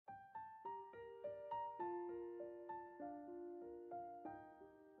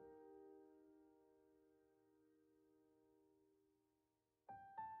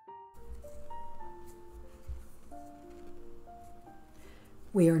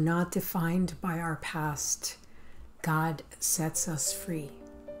We are not defined by our past. God sets us free.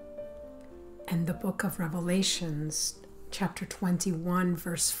 And the book of Revelations, chapter 21,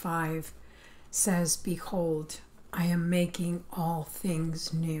 verse 5, says, "Behold, I am making all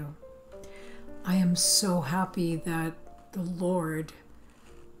things new." I am so happy that the Lord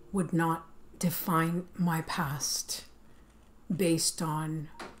would not define my past based on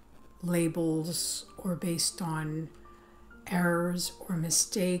labels or based on errors or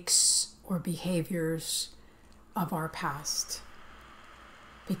mistakes or behaviors of our past,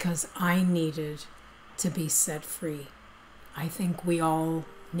 because I needed to be set free. I think we all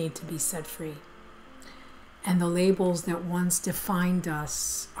need to be set free. And the labels that once defined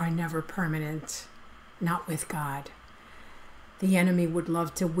us are never permanent, not with God. The enemy would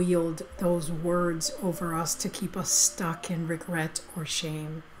love to wield those words over us to keep us stuck in regret or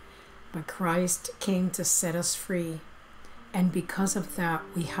shame. But Christ came to set us free. And because of that,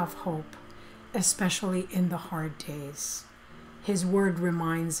 we have hope, especially in the hard days. His word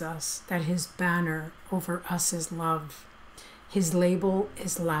reminds us that his banner over us is love. His label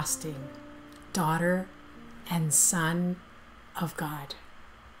is lasting, daughter and son of God.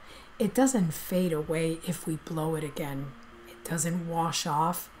 It doesn't fade away if we blow it again. It doesn't wash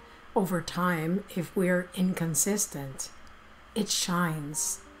off over time if we're inconsistent. It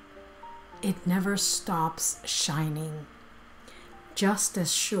shines. It never stops shining. Just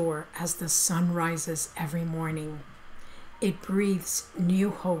as sure as the sun rises every morning, it breathes new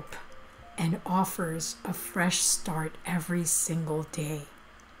hope and offers a fresh start every single day.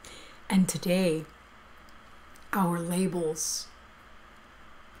 And today, our labels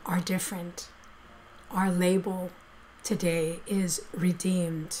are different. Our label today is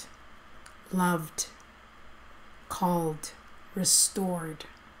redeemed, loved, called, restored,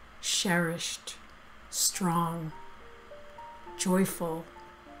 cherished, strong, joyful,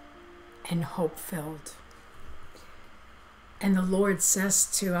 and hope-filled. And the Lord says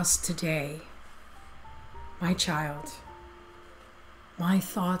to us today, "My child, my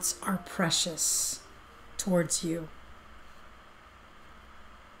thoughts are precious towards you.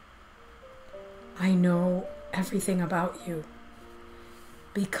 I know everything about you.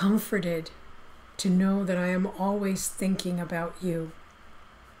 Be comforted to know that I am always thinking about you."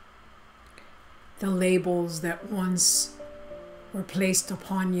 The labels that once were placed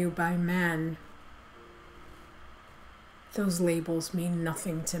upon you by man, those labels mean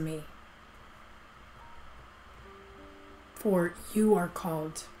nothing to me. For you are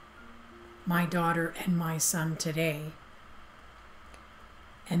called my daughter and my son today.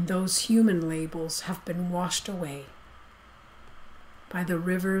 And those human labels have been washed away by the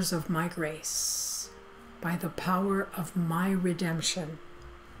rivers of my grace, by the power of my redemption.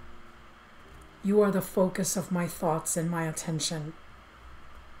 You are the focus of my thoughts and my attention.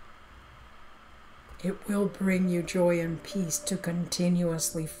 It will bring you joy and peace to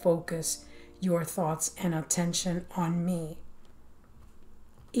continuously focus your thoughts and attention on me.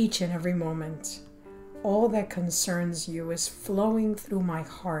 Each and every moment, all that concerns you is flowing through my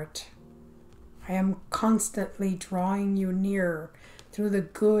heart. I am constantly drawing you nearer through the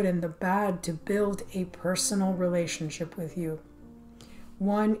good and the bad to build a personal relationship with you,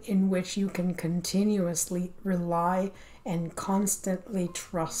 one in which you can continuously rely and constantly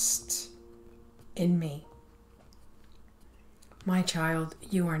trust in me. My child,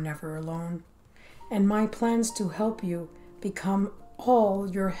 you are never alone, and my plans to help you become all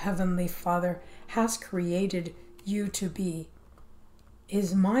your Heavenly Father has created you to be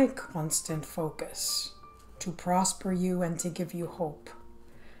is my constant focus, to prosper you and to give you hope.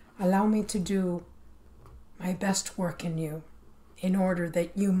 Allow me to do my best work in you in order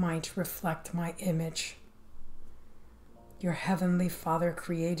that you might reflect my image. Your Heavenly Father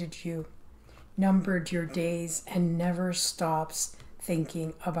created you, numbered your days, and never stops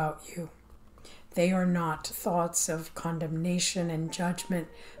thinking about you. They are not thoughts of condemnation and judgment,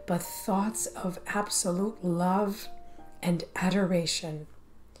 but thoughts of absolute love and adoration.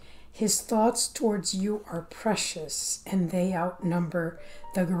 His thoughts towards you are precious, and they outnumber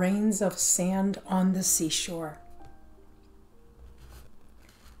the grains of sand on the seashore.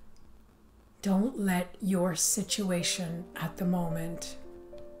 Don't let your situation at the moment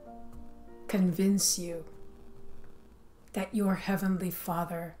convince you that your Heavenly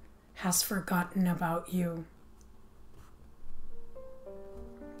Father has forgotten about you.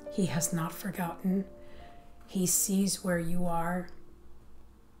 He has not forgotten. He sees where you are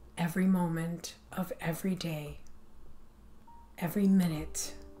every moment of every day, every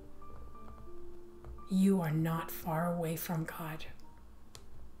minute. You are not far away from God,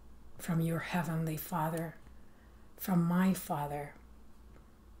 from your Heavenly Father, from my Father.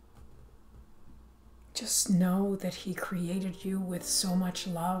 Just know that He created you with so much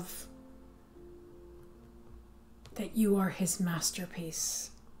love, that you are His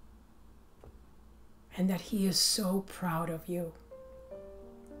masterpiece, and that He is so proud of you.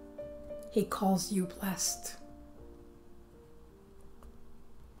 He calls you blessed.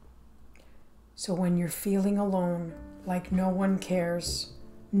 So when you're feeling alone, like no one cares,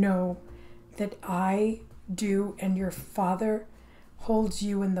 know that I do, and your Father holds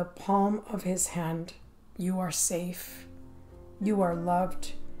you in the palm of His hand. You are safe, you are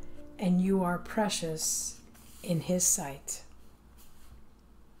loved, and you are precious in His sight.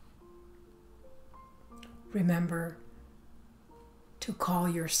 Remember to call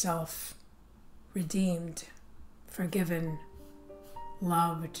yourself redeemed, forgiven,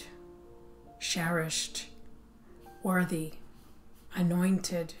 loved, cherished, worthy,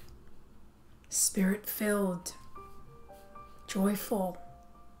 anointed, Spirit-filled, joyful,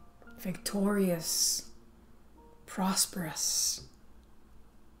 victorious, prosperous.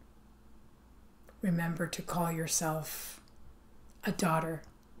 Remember to call yourself a daughter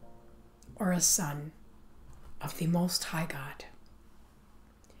or a son of the Most High God.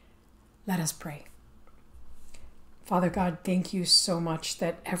 Let us pray. Father God, thank you so much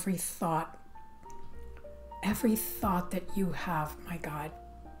that every thought that you have, my God,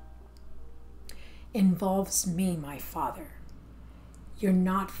 involves me, my Father. You're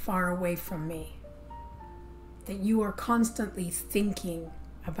not far away from me. That you are constantly thinking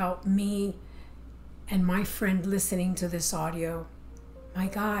about me and my friend listening to this audio. My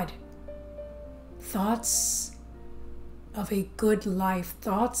God, thoughts of a good life,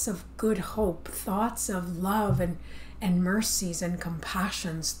 thoughts of good hope, thoughts of love and mercies and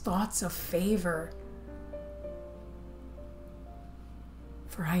compassions, thoughts of favor.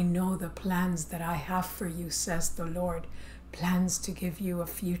 For I know the plans that I have for you, says the Lord, plans to give you a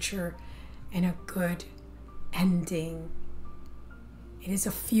future and a good ending. It is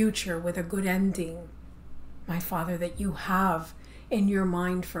a future with a good ending, my Father, that you have in your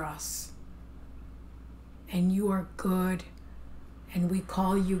mind for us. And you are good, and we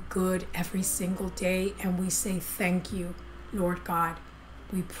call you good every single day, and we say thank you, Lord God.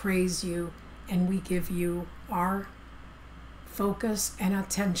 We praise you, and we give you our focus and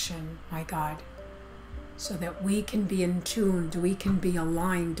attention, my God, so that we can be in tune, we can be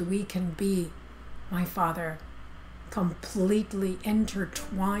aligned, we can be, my Father, completely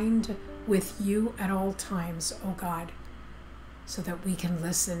intertwined with you at all times, oh God, so that we can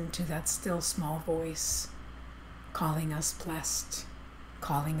listen to that still small voice calling us blessed,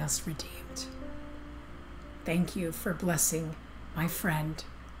 calling us redeemed. Thank you for blessing my friend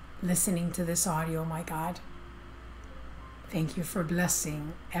listening to this audio, my God. Thank you for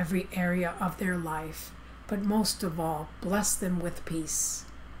blessing every area of their life, but most of all, bless them with peace.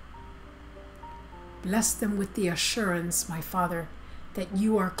 Bless them with the assurance, my Father, that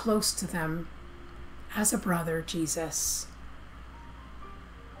you are close to them as a brother, Jesus.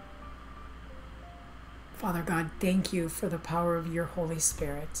 Father God, thank you for the power of your Holy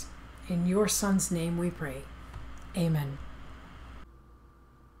Spirit. In your Son's name we pray. Amen.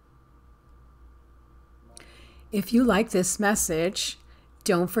 If you like this message,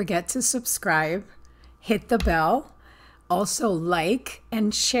 don't forget to subscribe, hit the bell, also like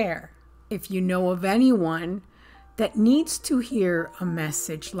and share. If you know of anyone that needs to hear a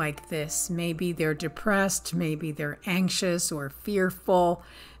message like this, maybe they're depressed, maybe they're anxious or fearful,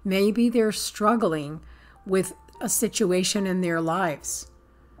 maybe they're struggling with a situation in their lives,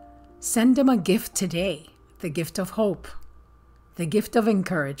 send them a gift today, the gift of hope, the gift of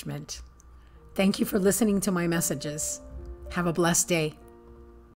encouragement. Thank you for listening to my messages. Have a blessed day.